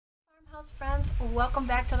Farmhouse friends, welcome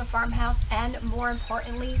back to the farmhouse, and more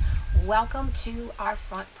importantly, welcome to our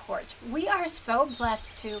front porch. We are so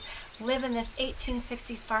blessed to live in this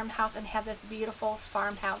 1860s farmhouse and have this beautiful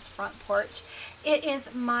farmhouse front porch. It is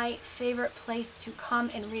my favorite place to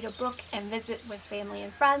come and read a book and visit with family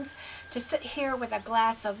and friends, to sit here with a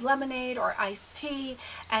glass of lemonade or iced tea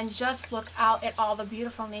and just look out at all the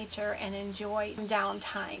beautiful nature and enjoy some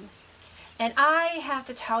downtime. And I have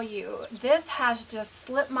to tell you, this has just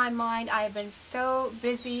slipped my mind. I have been so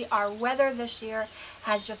busy. Our weather this year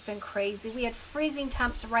has just been crazy. We had freezing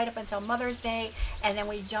temps right up until Mother's Day, and then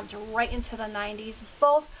we jumped right into the 90s.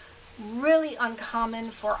 Both really uncommon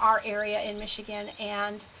for our area in Michigan,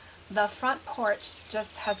 and the front porch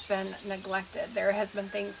just has been neglected. There has been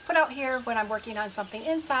things put out here when I'm working on something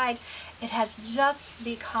inside. It has just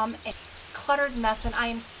become a cluttered mess, and I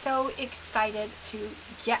am so excited to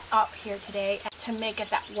get up here today to make it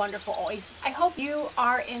that wonderful oasis. I hope you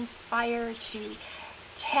are inspired to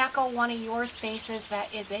tackle one of your spaces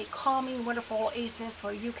that is a calming, wonderful oasis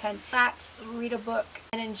where you can relax, read a book,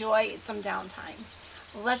 and enjoy some downtime.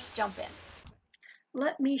 Let's jump in.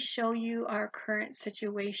 Let me show you our current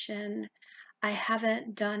situation. I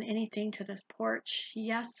haven't done anything to this porch.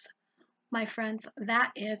 Yes, my friends,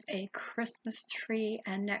 that is a Christmas tree,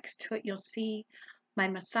 and next to it you'll see my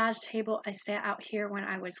massage table. I sat out here when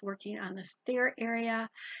I was working on the stair area,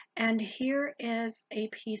 and here is a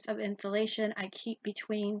piece of insulation I keep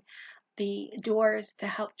between the doors to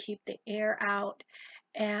help keep the air out.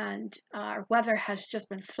 And our weather has just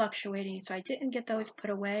been fluctuating, so I didn't get those put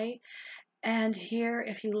away. And here,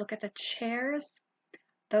 if you look at the chairs,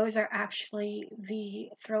 those are actually the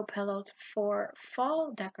throw pillows for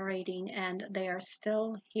fall decorating, and they are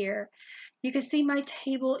still here. You can see my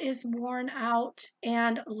table is worn out,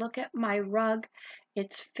 and look at my rug.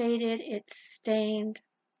 It's faded, it's stained.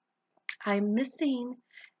 I'm missing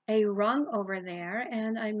a rung over there,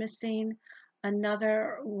 and I'm missing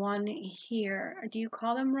another one here. Do you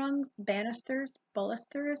call them rungs? Banisters?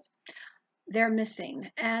 Balusters? They're missing.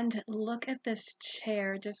 And look at this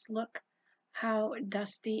chair. Just look how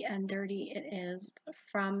dusty and dirty it is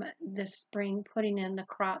from this spring putting in the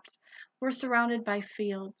crops. We're surrounded by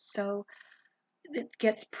fields, so it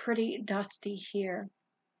gets pretty dusty here.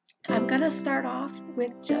 I'm gonna start off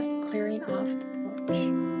with just clearing off the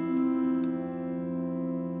porch.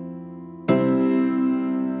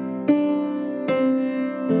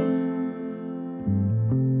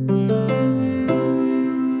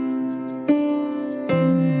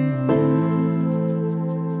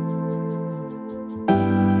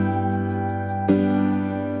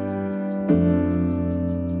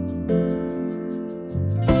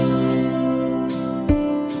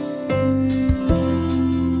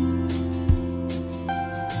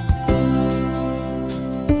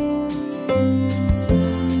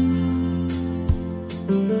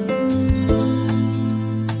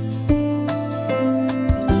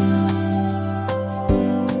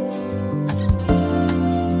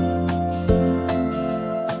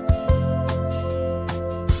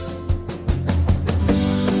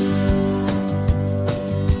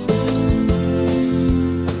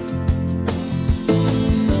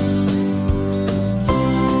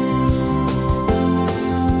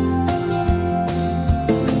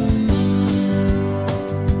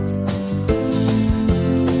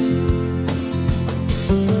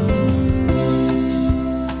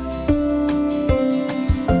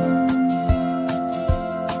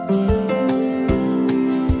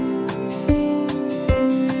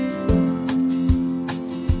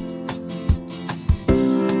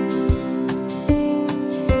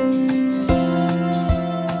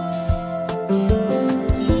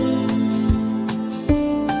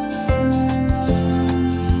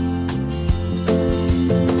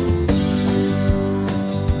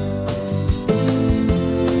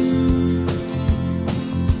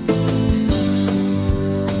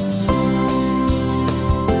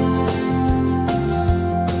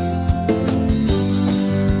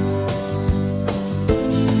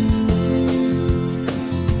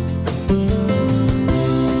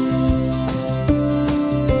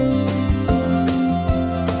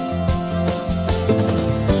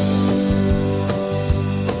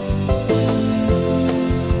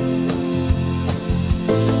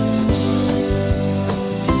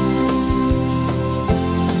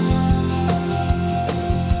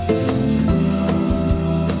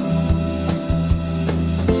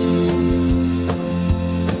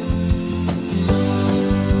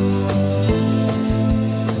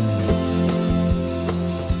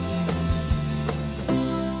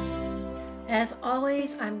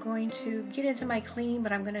 I'm going to get into my cleaning,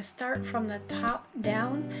 but I'm going to start from the top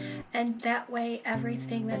down, and that way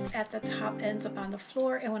everything that's at the top ends up on the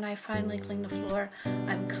floor, and when I finally clean the floor,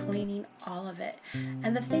 I'm cleaning all of it.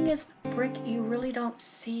 And the thing is, brick, you really don't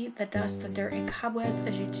see the dust, the dirt, and cobwebs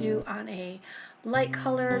as you do on a light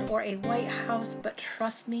colored or a white house, but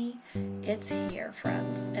trust me, it's here,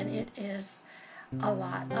 friends, and it is a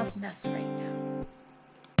lot of mess right now.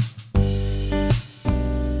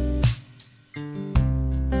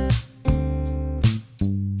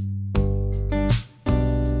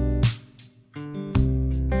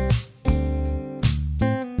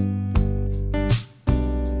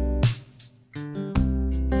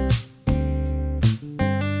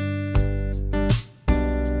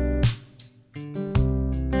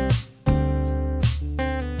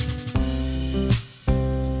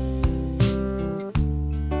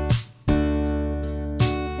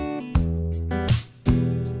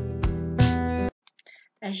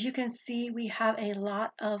 As you can see, we have a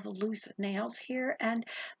lot of loose nails here, and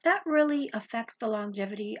that really affects the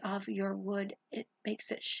longevity of your wood. It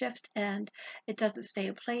makes it shift and it doesn't stay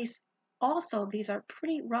in place. Also, these are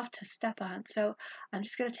pretty rough to step on, so I'm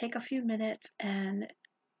just going to take a few minutes and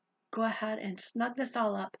go ahead and snug this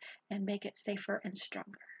all up and make it safer and stronger.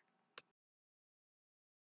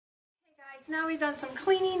 Hey guys, now we've done some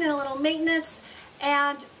cleaning and a little maintenance,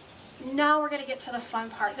 and now we're going to get to the fun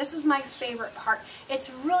part. This is my favorite part. It's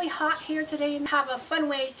really hot here today and have a fun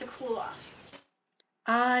way to cool off.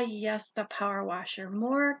 Ah, yes, the power washer.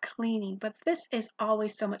 More cleaning, but this is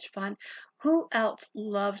always so much fun. Who else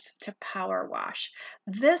loves to power wash?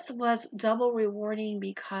 This was double rewarding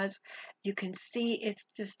because you can see it's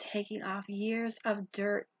just taking off years of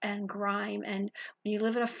dirt and grime. And when you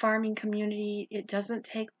live in a farming community, it doesn't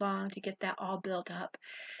take long to get that all built up.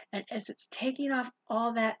 And as it's taking off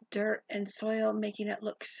all that dirt and soil, making it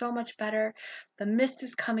look so much better, the mist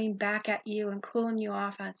is coming back at you and cooling you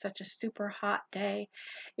off on such a super hot day.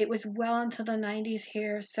 It was well into the 90s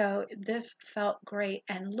here, so this felt great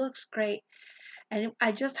and looks great. And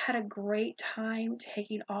I just had a great time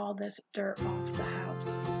taking all this dirt off the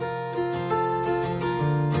house.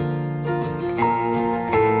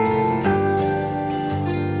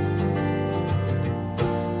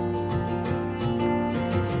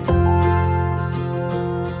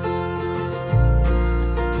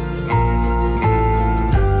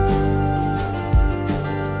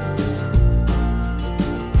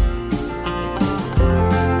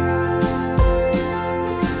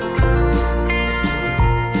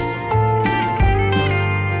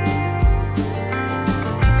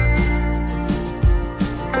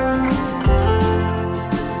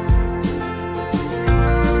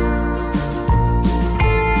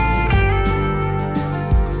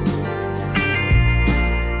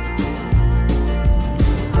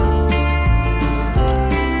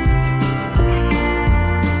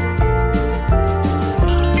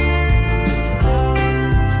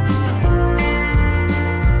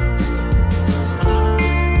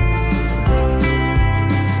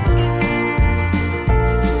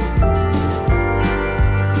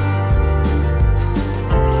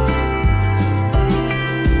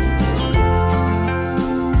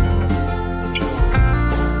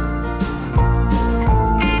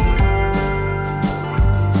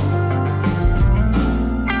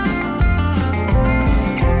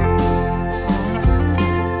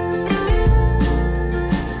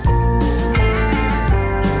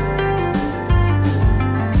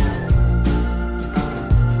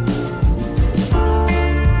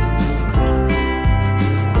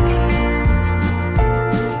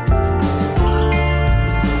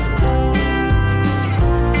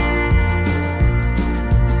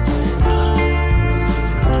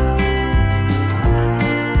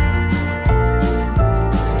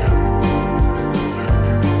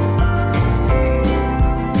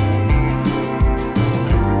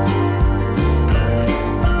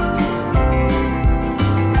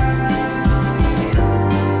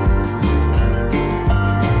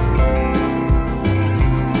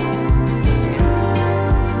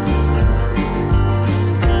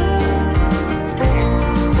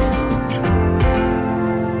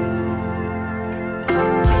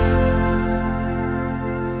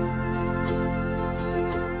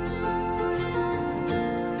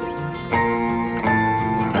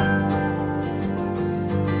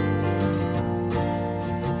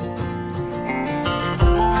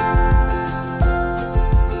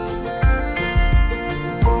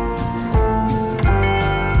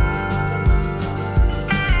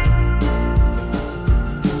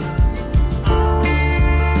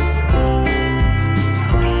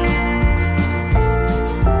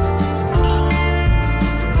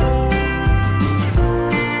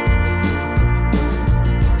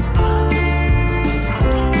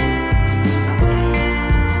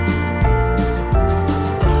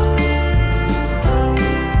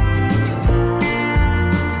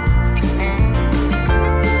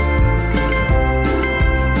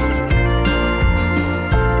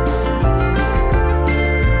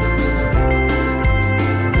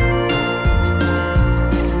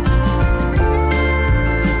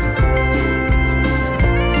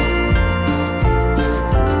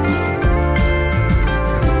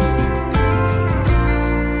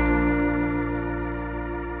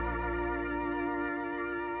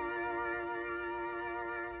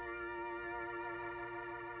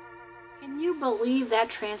 you believe that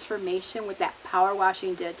transformation with that power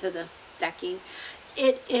washing did to this decking?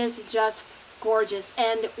 It is just gorgeous.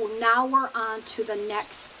 And now we're on to the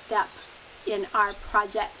next step in our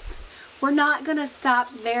project. We're not going to stop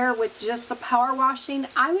there with just the power washing.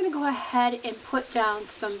 I'm going to go ahead and put down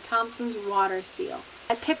some Thompson's water seal.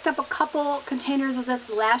 I picked up a couple containers of this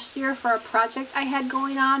last year for a project I had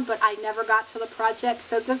going on, but I never got to the project,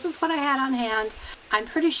 so this is what I had on hand. I'm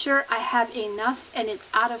pretty sure I have enough, and it's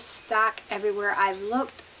out of stock everywhere I've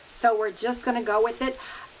looked, so we're just going to go with it.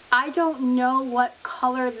 I don't know what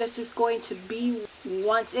color this is going to be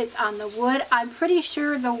once it's on the wood. I'm pretty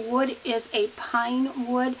sure the wood is a pine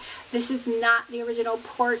wood. This is not the original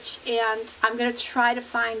porch, and I'm going to try to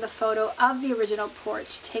find the photo of the original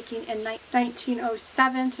porch taken in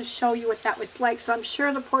 1907 to show you what that was like. So I'm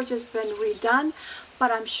sure the porch has been redone,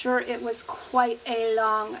 but I'm sure it was quite a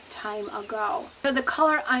long time ago. So the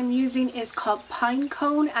color I'm using is called Pine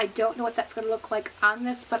Cone. I don't know what that's going to look like on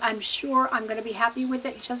this, but I'm sure I'm going to be happy with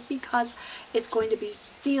it just because it's going to be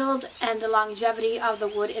sealed and the longevity of the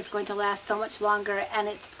wood is going to last so much longer, and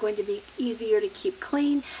it's going to be easier to keep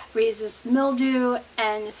clean, resist mildew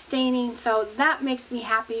and staining, so that makes me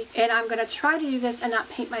happy. And I'm going to try to do this and not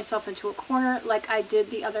paint myself into a corner like I did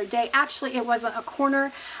the other day. Actually, it wasn't a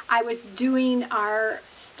corner. I was doing our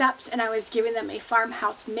steps and I was giving them a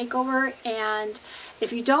farmhouse makeover, and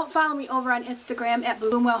if you don't follow me over on Instagram at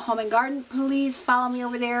Bloomwell Home and Garden, please follow me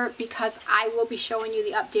over there because I will be showing you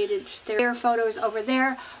the updated stair photos over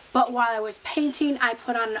there. But while I was painting, I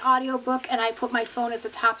put on an audiobook and I put my phone at the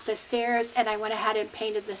top of the stairs and I went ahead and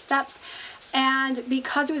painted the steps. And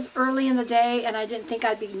because it was early in the day and I didn't think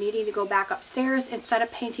I'd be needing to go back upstairs, instead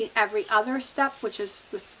of painting every other step, which is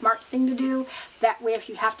the smart thing to do, that way if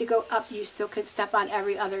you have to go up, you still can step on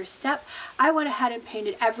every other step, I went ahead and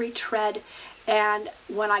painted every tread. And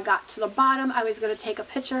when I got to the bottom, I was going to take a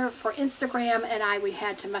picture for Instagram, and we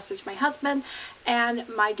had to message my husband, and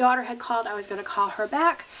my daughter had called. I was going to call her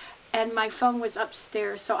back, and my phone was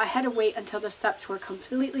upstairs, so I had to wait until the steps were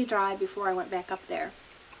completely dry before I went back up there.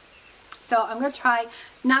 So I'm going to try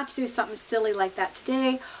not to do something silly like that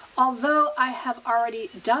today. Although I have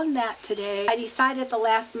already done that today, I decided at the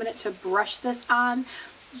last minute to brush this on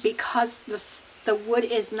because the wood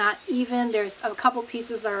is not even. There's a couple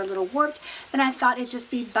pieces that are a little warped, and I thought it'd just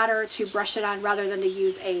be better to brush it on rather than to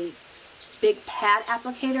use a big pad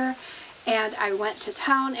applicator. And I went to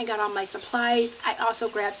town and got all my supplies. I also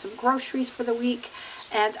grabbed some groceries for the week,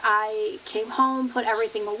 and I came home, put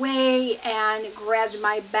everything away, and grabbed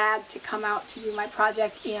my bag to come out to do my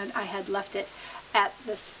project, and I had left it at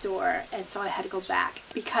the store, and so I had to go back.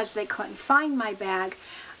 Because they couldn't find my bag,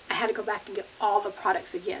 I had to go back and get all the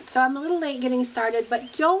products again. So I'm a little late getting started,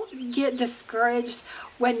 but don't get discouraged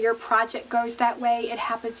when your project goes that way. It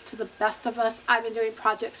happens to the best of us. I've been doing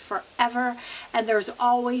projects forever, and there's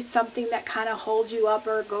always something that kind of holds you up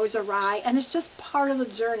or goes awry, and it's just part of the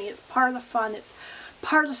journey. It's part of the fun. It's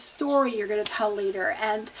part of the story you're going to tell later,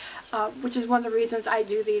 and which is one of the reasons I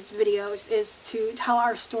do these videos, is to tell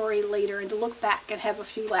our story later and to look back and have a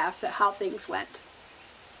few laughs at how things went.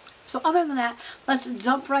 So other than that, let's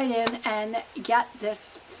jump right in and get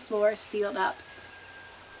this floor sealed up.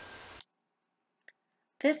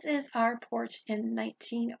 This is our porch in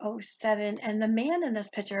 1907, and the man in this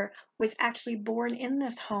picture was actually born in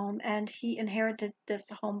this home, and he inherited this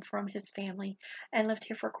home from his family and lived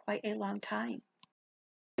here for quite a long time.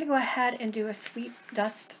 I'm going to go ahead and do a sweep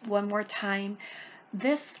dust one more time.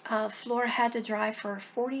 This floor had to dry for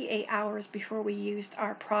 48 hours before we used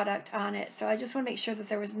our product on it, so I just want to make sure that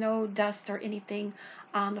there was no dust or anything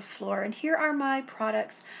on the floor. And here are my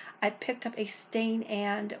products. I picked up a stain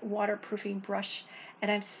and waterproofing brush, and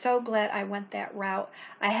I'm so glad I went that route.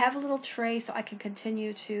 I have a little tray so I can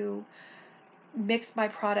continue to mix my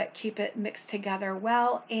product, keep it mixed together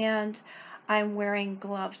well, and I'm wearing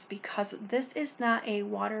gloves because this is not a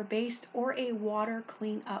water-based or a water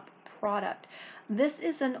clean-up product. This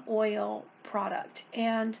is an oil product,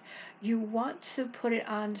 and you want to put it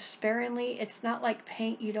on sparingly. It's not like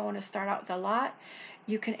paint. You don't want to start out with a lot.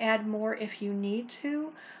 You can add more if you need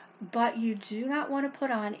to, but you do not want to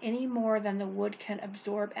put on any more than the wood can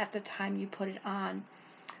absorb at the time you put it on,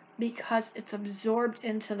 because it's absorbed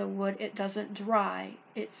into the wood. It doesn't dry.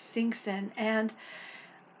 It sinks in, and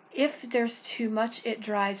if there's too much, it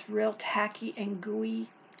dries real tacky and gooey,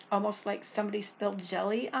 almost like somebody spilled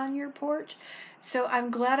jelly on your porch. So I'm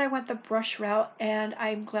glad I went the brush route, and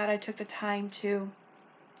I'm glad I took the time to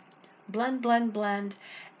blend, blend, blend,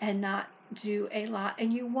 and not do a lot.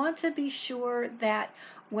 And you want to be sure that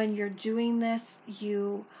when you're doing this,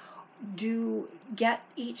 you do get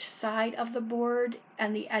each side of the board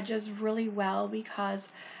and the edges really well, because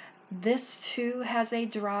This too has a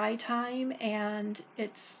dry time, and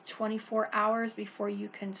it's 24 hours before you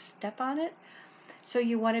can step on it. So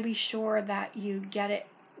you want to be sure that you get it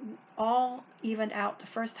all evened out the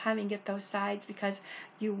first time and get those sides, because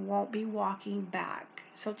you won't be walking back.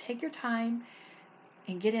 So take your time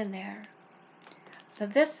and get in there. So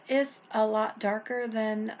this is a lot darker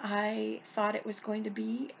than I thought it was going to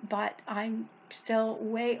be, but I'm still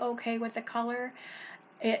way okay with the color.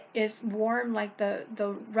 It is warm like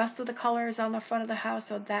the rest of the colors on the front of the house,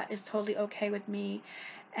 so that is totally okay with me.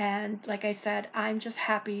 And like I said, I'm just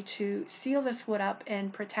happy to seal this wood up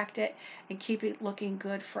and protect it and keep it looking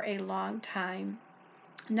good for a long time.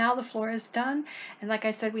 Now the floor is done, and like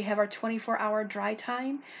I said, we have our 24-hour dry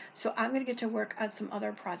time, so I'm going to get to work on some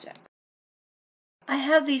other projects. I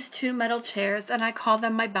have these two metal chairs, and I call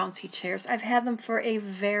them my bouncy chairs. I've had them for a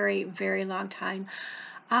very, very long time.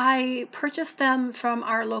 I purchased them from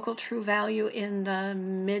our local True Value in the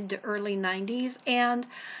mid to early 90s, and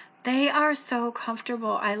they are so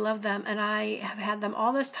comfortable. I love them, and I have had them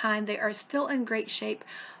all this time. They are still in great shape,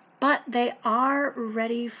 but they are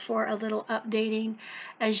ready for a little updating.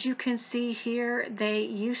 As you can see here, they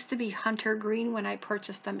used to be hunter green when I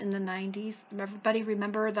purchased them in the 90s. Everybody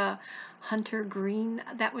remember the hunter green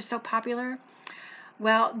that was so popular?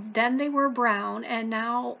 Well, then they were brown, and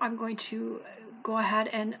now I'm going to go ahead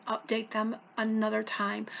and update them another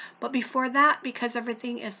time. But before that, because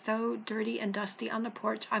everything is so dirty and dusty on the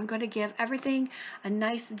porch, I'm going to give everything a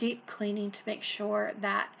nice deep cleaning to make sure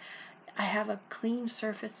that I have a clean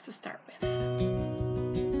surface to start with.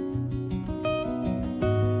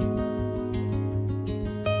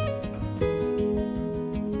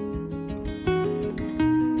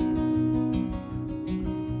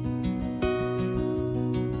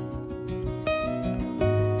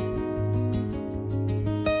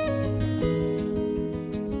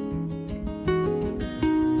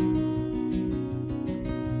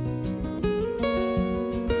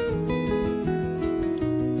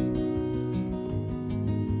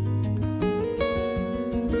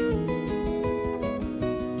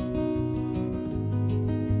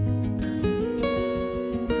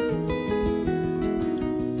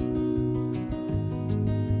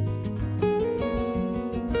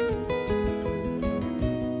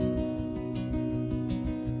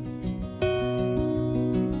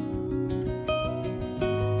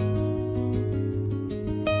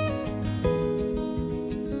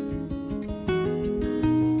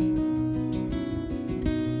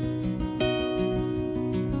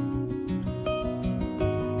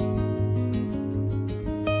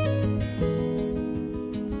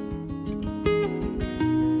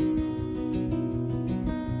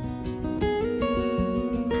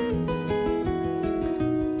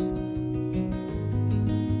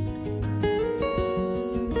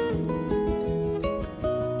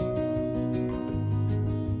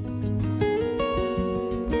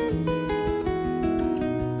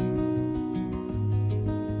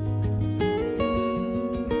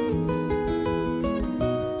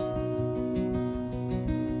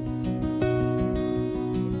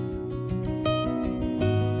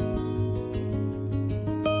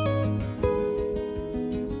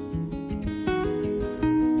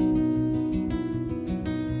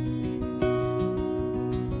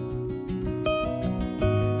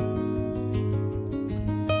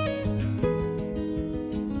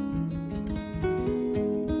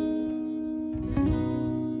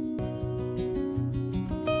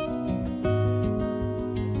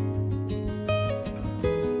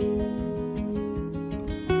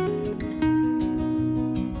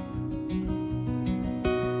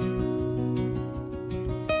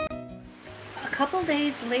 A couple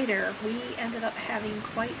days later, we ended up having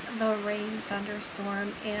quite the rain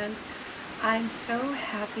thunderstorm, and I'm so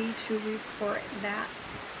happy to report that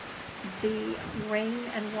the rain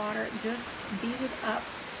and water just beaded up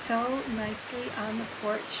so nicely on the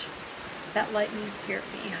porch that lightning scared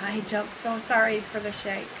me. I jumped, so sorry for the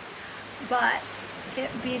shake, but it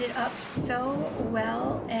beaded up so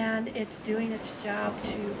well, and it's doing its job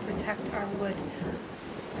to protect our wood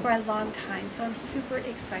for a long time, so I'm super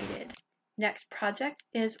excited. Next project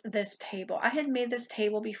is this table. I had made this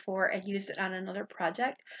table before and used it on another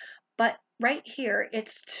project, but right here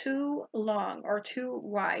it's too long or too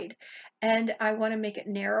wide, and I want to make it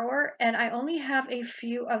narrower, and I only have a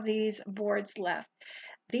few of these boards left.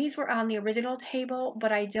 These were on the original table,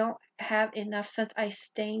 but I don't have enough since I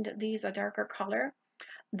stained these a darker color.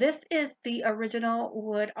 This is the original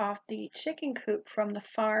wood off the chicken coop from the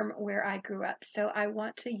farm where I grew up, so I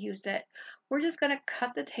want to use it. We're just going to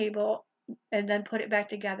cut the table and then put it back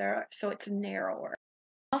together so it's narrower.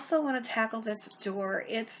 Also want to tackle this door.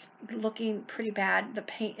 It's looking pretty bad. The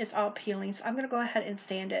paint is all peeling, so I'm going to go ahead and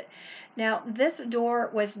sand it. Now, this door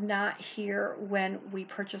was not here when we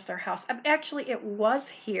purchased our house. Actually, it was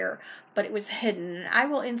here, but it was hidden. I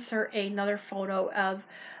will insert another photo of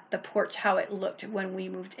the porch, how it looked when we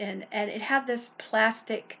moved in. And it had this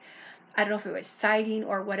plastic, I don't know if it was siding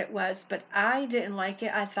or what it was, but I didn't like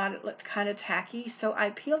it. I thought it looked kind of tacky, so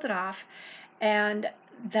I peeled it off. And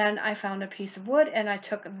then I found a piece of wood and I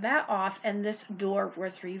took that off, and this door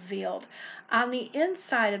was revealed. On the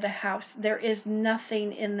inside of the house, there is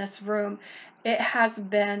nothing in this room. It has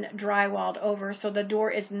been drywalled over, so the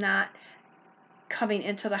door is not coming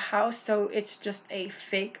into the house, so it's just a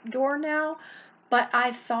fake door now. But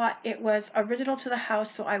I thought it was original to the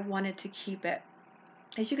house, so I wanted to keep it.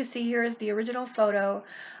 As you can see, here is the original photo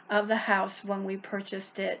of the house when we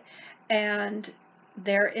purchased it, and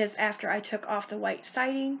there is after I took off the white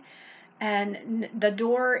siding, and the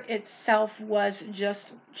door itself was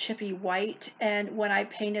just chippy white. And when I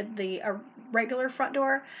painted the regular front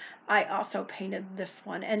door, I also painted this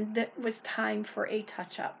one, and it was time for a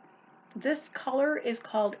touch-up. This color is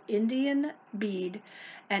called Indian Bead,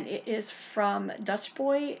 and it is from Dutch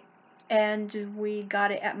Boy, and we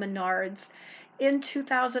got it at Menards in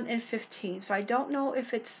 2015. So I don't know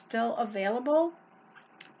if it's still available,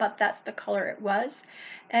 but that's the color it was.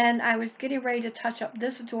 And I was getting ready to touch up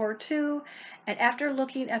this door too, and after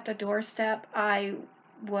looking at the doorstep, I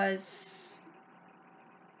was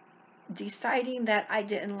deciding that I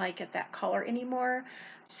didn't like it that color anymore.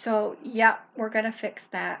 So yeah, we're gonna fix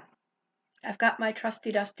that. I've got my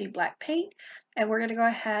trusty dusty black paint, and we're gonna go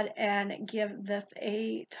ahead and give this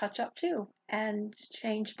a touch up too and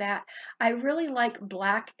change that. I really like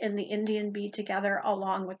black and the Indian bead together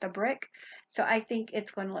along with the brick, so I think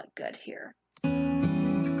it's going to look good here.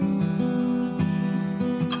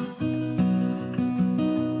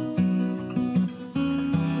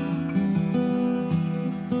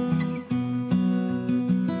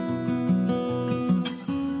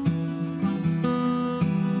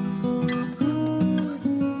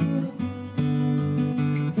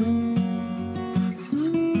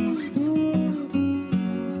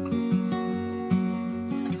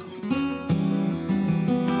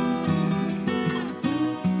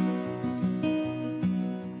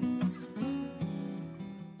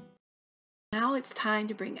 Now it's time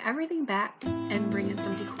to bring everything back and bring in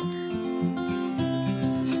some decor.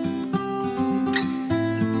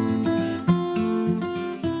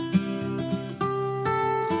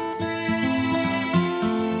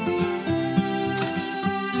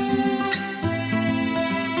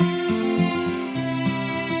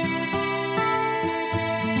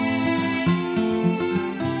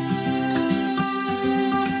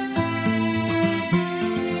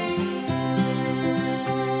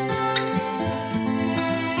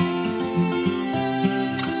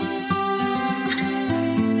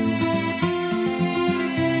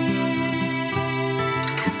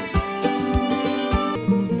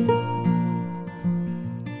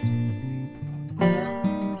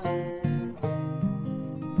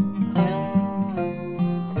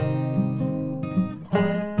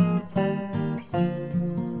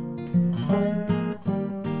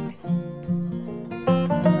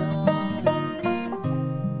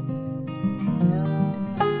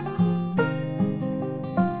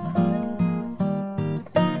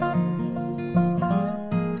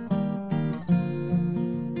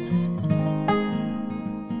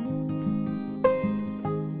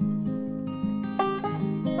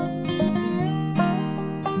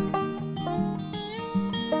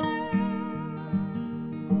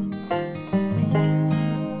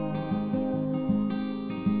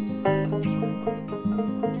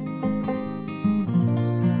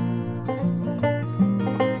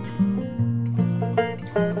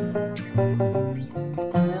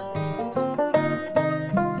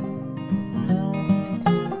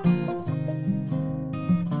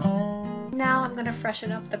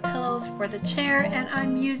 Freshen up the pillows for the chair, and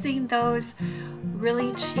I'm using those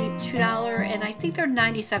really cheap $2, and I think they're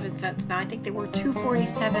 97 cents now. I think they were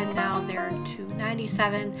 $2.47, now they're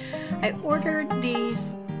 $2.97. I ordered these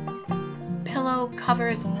pillow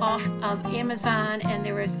covers off of Amazon, and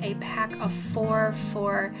there was a pack of 4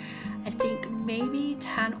 for I think maybe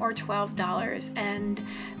 $10 or $12, and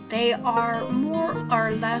they are more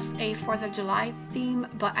or less a 4th of July theme,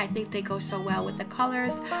 but I think they go so well with the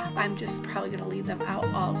colors, I'm just probably going to leave them out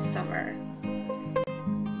all summer.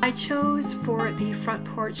 I chose for the front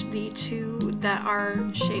porch the 2 that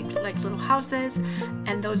are shaped like little houses,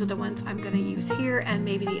 and those are the ones I'm going to use here, and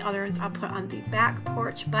maybe the others I'll put on the back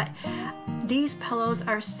porch. But These pillows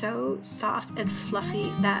are so soft and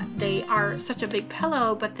fluffy that they are such a big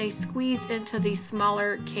pillow, but they squeeze into these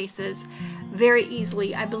smaller cases very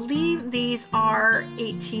easily. I believe these are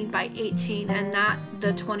 18 by 18 and not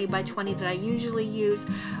the 20 by 20 that I usually use,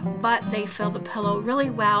 but they fill the pillow really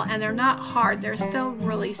well and they're not hard. They're still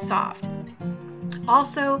really soft.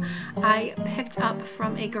 Also, I picked up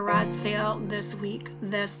from a garage sale this week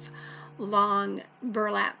this long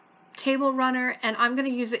burlap table runner, and I'm going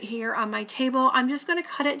to use it here on my table. I'm just going to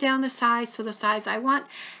cut it down the size to the size I want,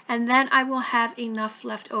 and then I will have enough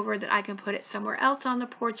left over that I can put it somewhere else on the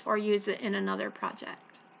porch or use it in another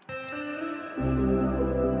project.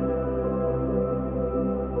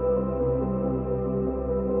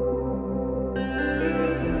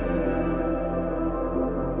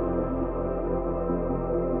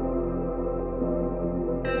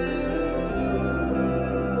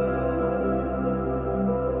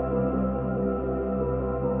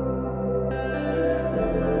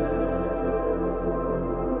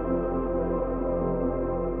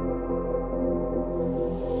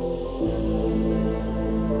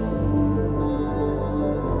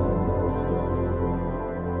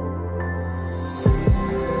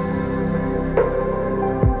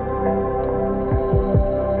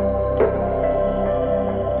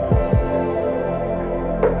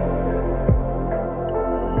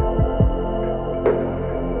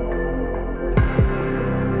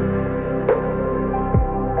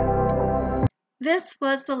 This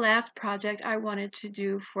was the last project I wanted to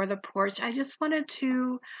do for the porch. I just wanted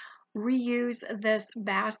to reuse this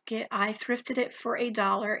basket. I thrifted it for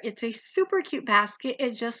 $1. It's a super cute basket.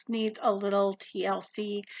 It just needs a little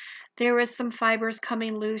TLC. There was some fibers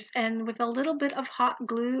coming loose, and with a little bit of hot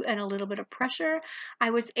glue and a little bit of pressure,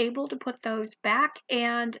 I was able to put those back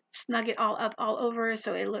and snug it all up all over,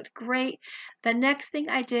 so it looked great. The next thing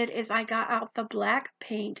I did is I got out the black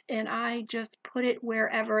paint and I just put it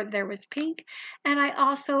wherever there was pink, and I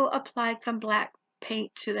also applied some black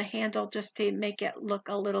paint to the handle just to make it look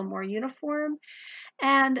a little more uniform.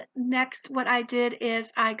 And next, what I did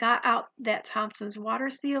is I got out that Thompson's water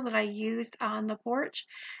seal that I used on the porch,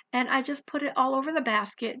 and I just put it all over the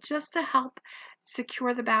basket just to help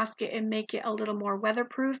secure the basket and make it a little more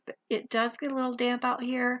weatherproof. But it does get a little damp out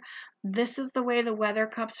here. This is the way the weather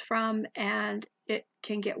comes from, and it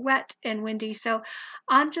can get wet and windy. So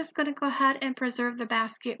I'm just going to go ahead and preserve the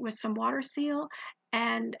basket with some water seal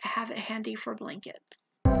and have it handy for blankets.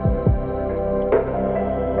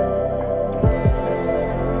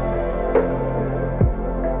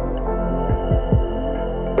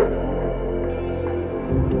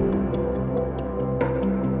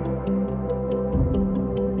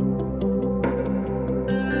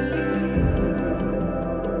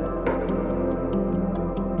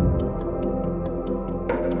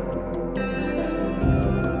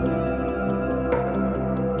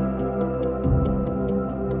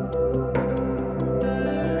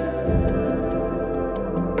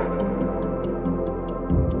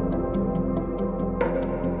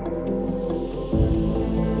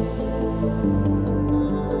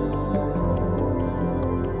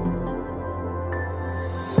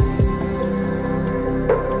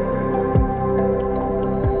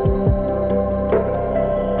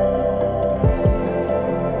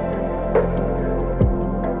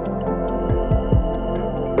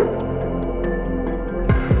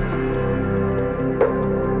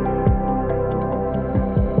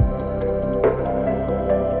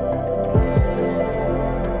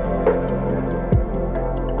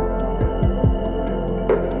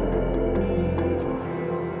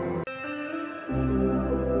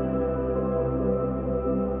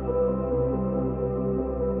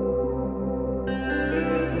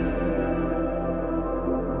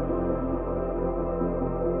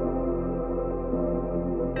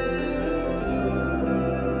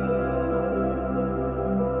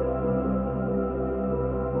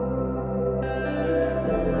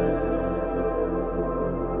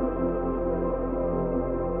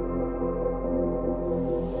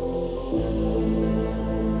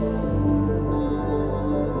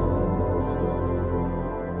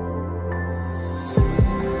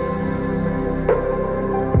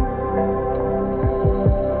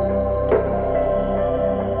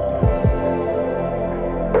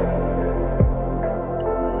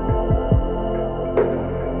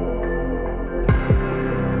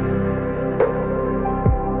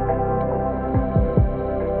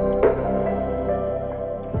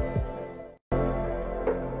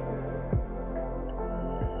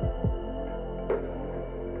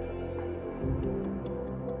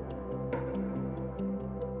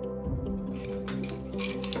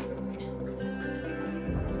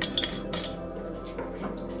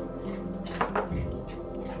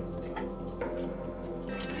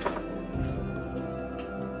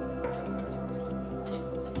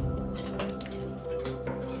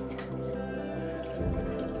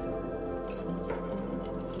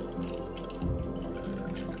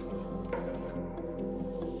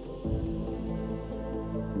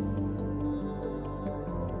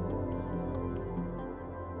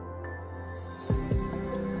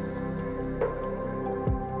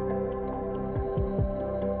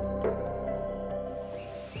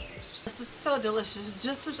 delicious,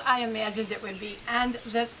 just as I imagined it would be. And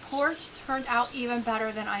this porch turned out even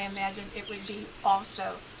better than I imagined it would be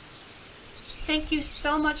also. Thank you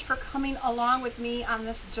so much for coming along with me on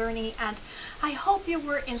this journey, and I hope you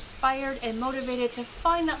were inspired and motivated to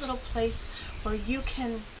find that little place where you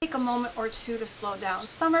can take a moment or two to slow down.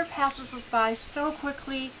 Summer passes us by so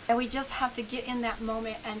quickly, and we just have to get in that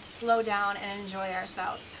moment and slow down and enjoy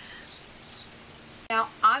ourselves. Now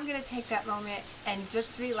I'm going to take that moment and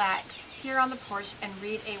just relax here on the porch and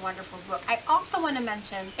read a wonderful book. I also want to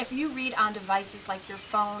mention, if you read on devices like your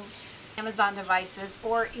phone, Amazon devices,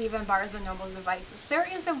 or even Barnes & Noble devices, there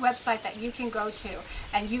is a website that you can go to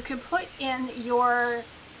and you can put in your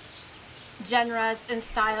genres and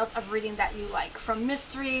styles of reading that you like, from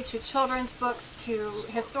mystery to children's books to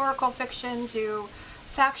historical fiction to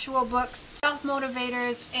factual books,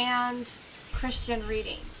 self-motivators, and Christian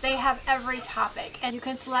reading. They have every topic, and you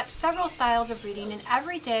can select several styles of reading, and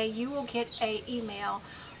every day you will get an email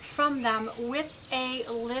from them with a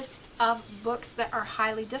list of books that are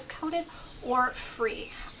highly discounted or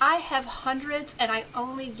free. I have hundreds and I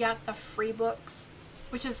only get the free books,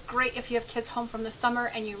 which is great if you have kids home from the summer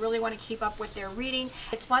and you really want to keep up with their reading.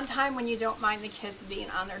 It's one time when you don't mind the kids being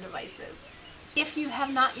on their devices. If you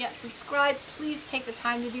have not yet subscribed, please take the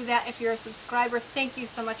time to do that. If you're a subscriber, thank you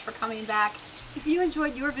so much for coming back. If you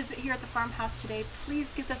enjoyed your visit here at the farmhouse today, please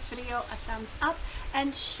give this video a thumbs up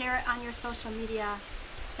and share it on your social media.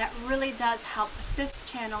 That really does help this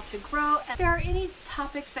channel to grow. If there are any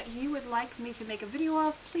topics that you would like me to make a video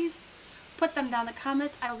of, please put them down in the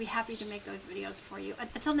comments. I will be happy to make those videos for you.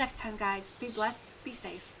 Until next time, guys, be blessed, be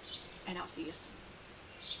safe, and I'll see you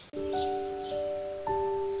soon.